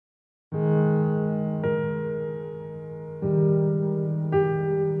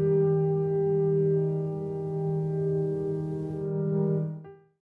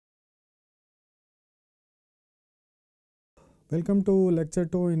Welcome to lecture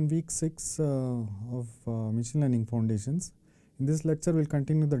 2 in week 6 of machine learning foundations. In this lecture, we'll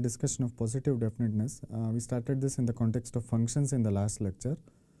continue the discussion of positive definiteness. We started this in the context of functions in the last lecture.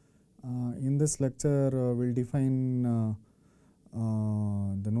 In this lecture, we'll define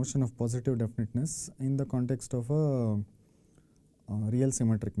the notion of positive definiteness in the context of a real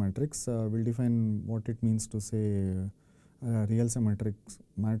symmetric matrix. We'll define what it means to say a real symmetric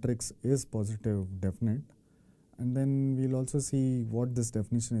matrix is positive definite. And then we'll also see what this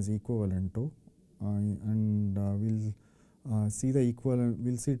definition is equivalent to, we'll see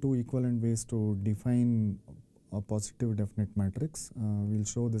we'll see two equivalent ways to define a positive definite matrix. We'll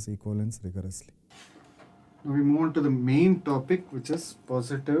show this equivalence rigorously. Now we move on to the main topic, which is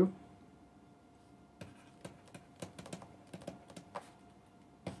positive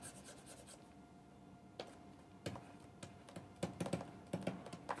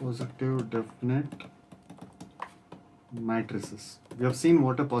definite matrices. We have seen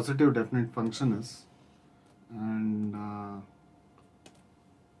what a positive definite function is, and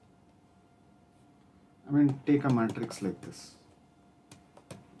take a matrix like this.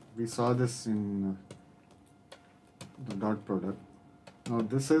 We saw this in the dot product. Now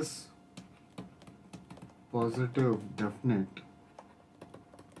this is positive definite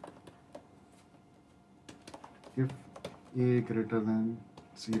if A greater than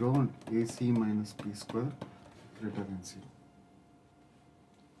 0 and AC minus B square greater than 0.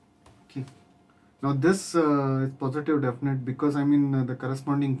 Okay. Now this is positive definite because the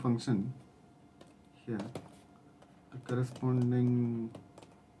corresponding function here, the corresponding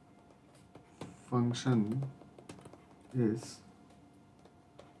function is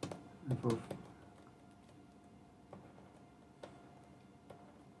f of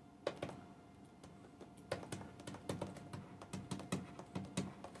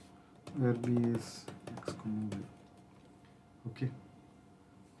where B is x comma y. Okay,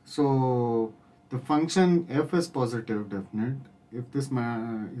 so the function f is positive definite if this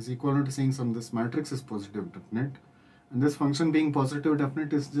is equivalent to saying this matrix is positive definite, and this function being positive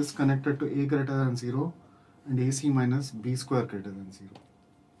definite is just connected to a greater than 0 and AC minus b square greater than 0.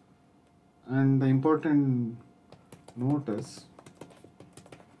 And the important note is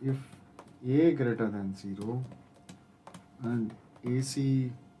if a greater than 0 and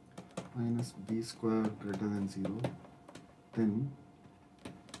AC minus b square greater than 0, then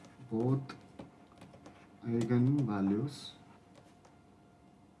both eigenvalues,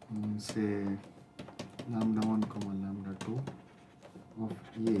 say lambda 1 comma lambda 2 of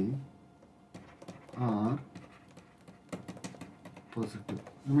A are positive.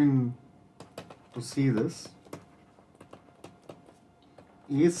 To see this,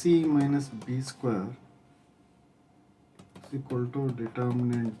 AC minus b square is equal to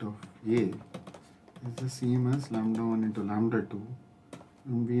determinant of A is the same as lambda 1 into lambda 2,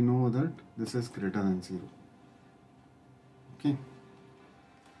 and we know that this is greater than 0. Okay,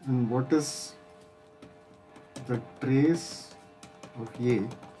 and what is the trace of A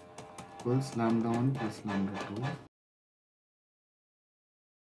equals lambda 1 plus lambda 2.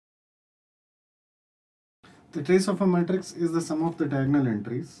 The trace of a matrix is the sum of the diagonal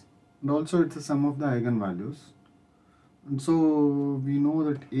entries, and also it's the sum of the eigenvalues. And so we know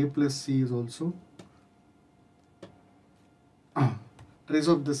that A plus C is also trace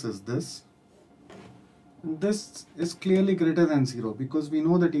of this is this. And this is clearly greater than 0 because we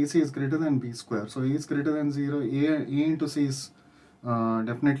know that AC is greater than B square. So A is greater than 0, A into C is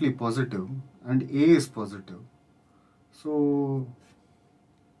definitely positive, and A is positive. So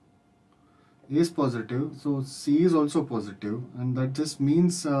A is positive, so C is also positive, and that just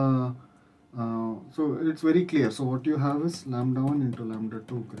means, so it's very clear. So what you have is lambda 1 into lambda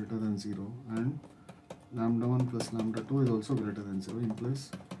 2 greater than 0, and lambda 1 plus lambda 2 is also greater than 0,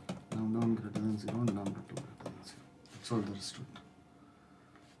 implies lambda 1 greater than 0 and lambda 2 greater than 0. That's all there is to it.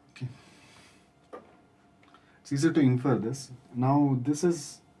 Okay. It's easy to infer this. Now this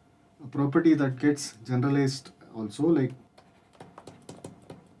is a property that gets generalized also, like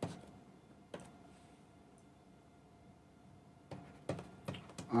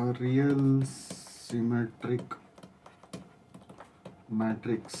a real symmetric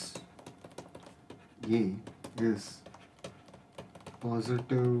matrix A is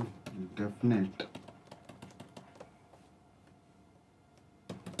positive definite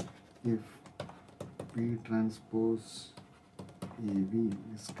if P transpose AV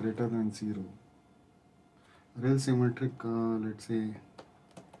is greater than 0. Real symmetric, let's say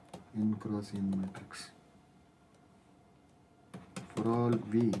n cross n matrix for all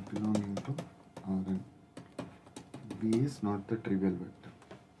V belonging to Rn. V is not the trivial vector.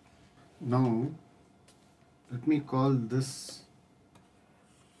 Now let me call this,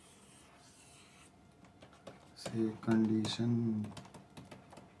 say, condition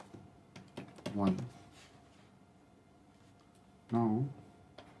 1. Now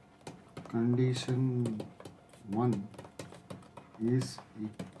condition 1 is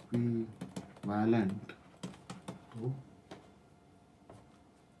equivalent to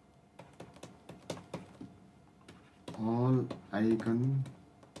all eigen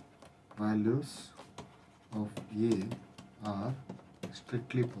values of A are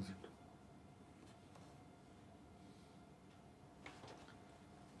strictly positive.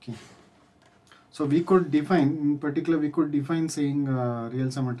 Okay. So we could define, in particular, we could define saying real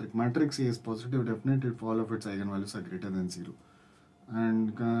symmetric matrix A is positive definite if all of its eigenvalues are greater than 0.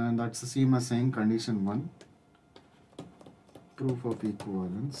 And that's the same as saying condition 1, proof of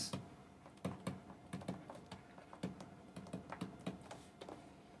equivalence.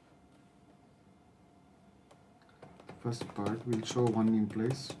 First part will show 1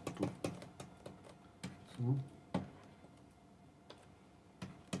 implies 2.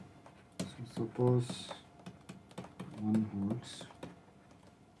 So suppose 1 holds,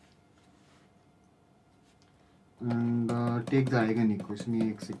 and take the eigen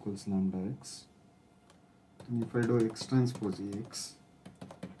equation Ax equals lambda x. And if I do x transpose Ax,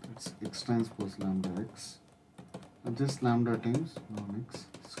 that's x transpose lambda x, just lambda times norm x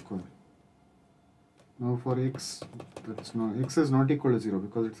square. Now for x, that's not, x is not equal to 0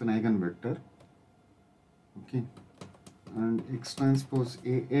 because it's an eigenvector. Okay, and x transpose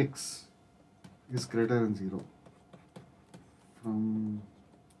Ax is greater than 0 from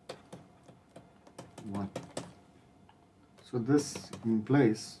 1. So this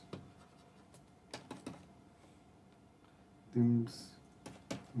implies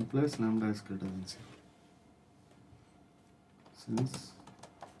lambda is greater than 0. Since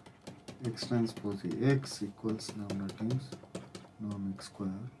x transpose Ax equals lambda times norm x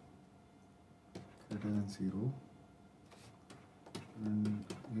square greater than 0 and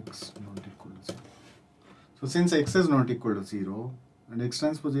x not equal to 0. So since x is not equal to 0 and x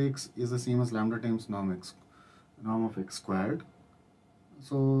transpose Ax is the same as lambda times norm of x squared,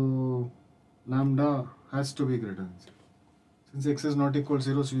 so lambda has to be greater than 0. Since x is not equal to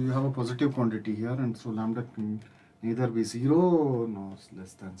 0, so you have a positive quantity here, and so lambda can neither be 0 nor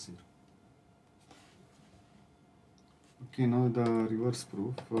less than 0. Okay, now the reverse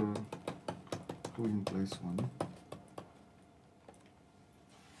proof for 2 implies 1.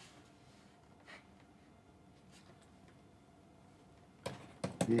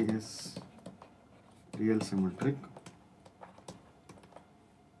 A is real symmetric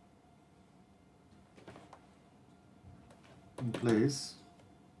implies,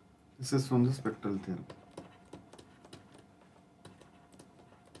 this is from the spectral theorem,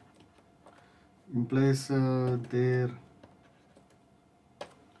 implies there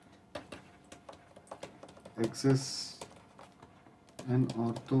exists an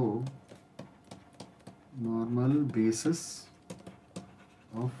orthonormal basis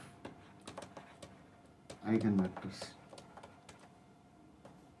of eigenvectors,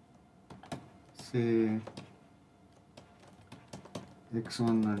 say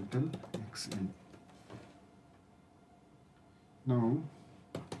x1 until xn. Now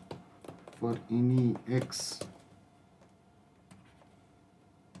for any x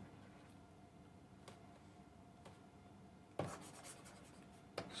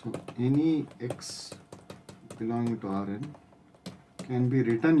so any x belonging to Rn can be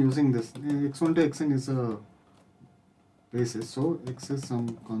written using this. X1 to xn is a basis, so x is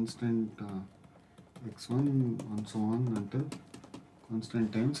some constant x1 and so on until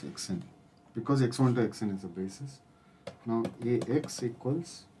constant times xn, because x1 to xn is a basis. Now Ax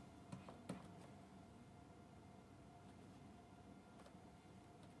equals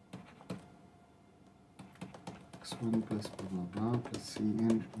x1 plus blah blah blah plus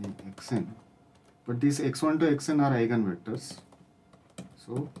Cn Axn, but these x1 to xn are eigenvectors,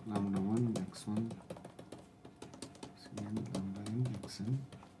 so lambda 1 x1 Cn lambda n xn,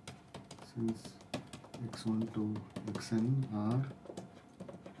 since x1 to xn are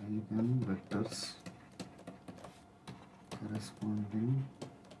eigenvectors corresponding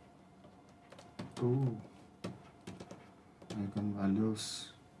to eigenvalues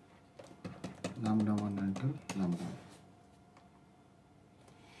lambda 1 until lambda 1.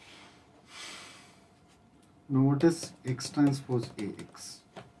 Now what is x transpose Ax?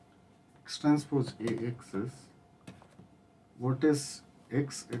 X transpose Ax is, what is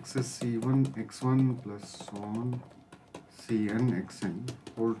x? X is C1 x1 plus so on Cn xn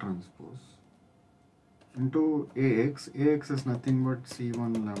whole transpose into Ax. Ax is nothing but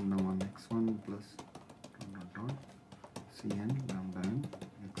C1 lambda 1 x1 plus lambda. dot Cn lambda n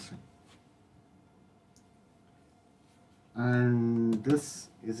xn. And this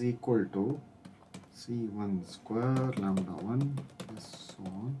is equal to C1 square lambda 1 plus so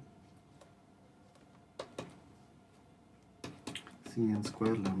on Cn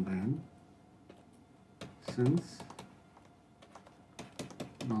square lambda n, since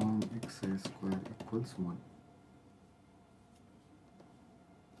norm xi square equals 1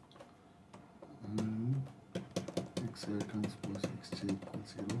 and xi transpose xj equals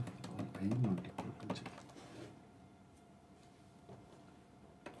 0 for all I not equal to j.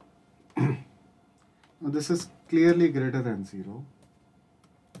 Now this is clearly greater than 0,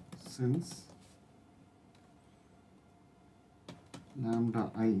 since lambda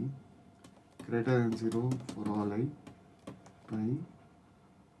I greater than 0 for all I by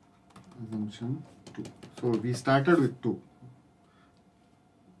assumption 2. So we started with 2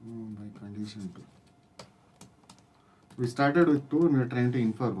 by condition 2. We started with 2 and we are trying to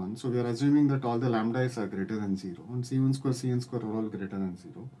infer 1. So we are assuming that all the lambdas are greater than 0 and C1 square, Cn square are all greater than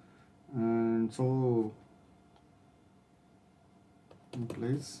 0. And so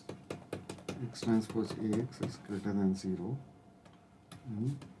implies x transpose Ax is greater than 0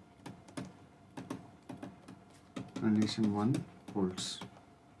 and condition 1 holds.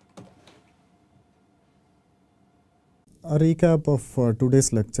 A recap of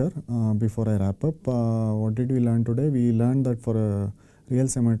today's lecture before I wrap up. What did we learn today? We learned that for a real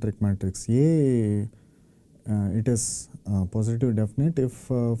symmetric matrix A, it is positive definite if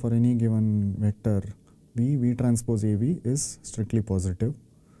for any given vector V transpose AV is strictly positive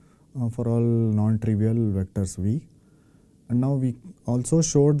for all non-trivial vectors V. And now we also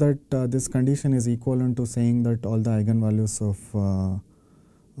showed that this condition is equivalent to saying that all the eigenvalues of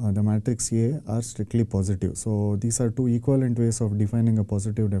the matrix A are strictly positive. So these are two equivalent ways of defining a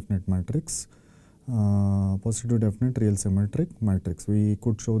positive definite matrix, positive definite real symmetric matrix. We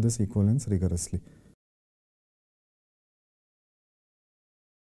could show this equivalence rigorously.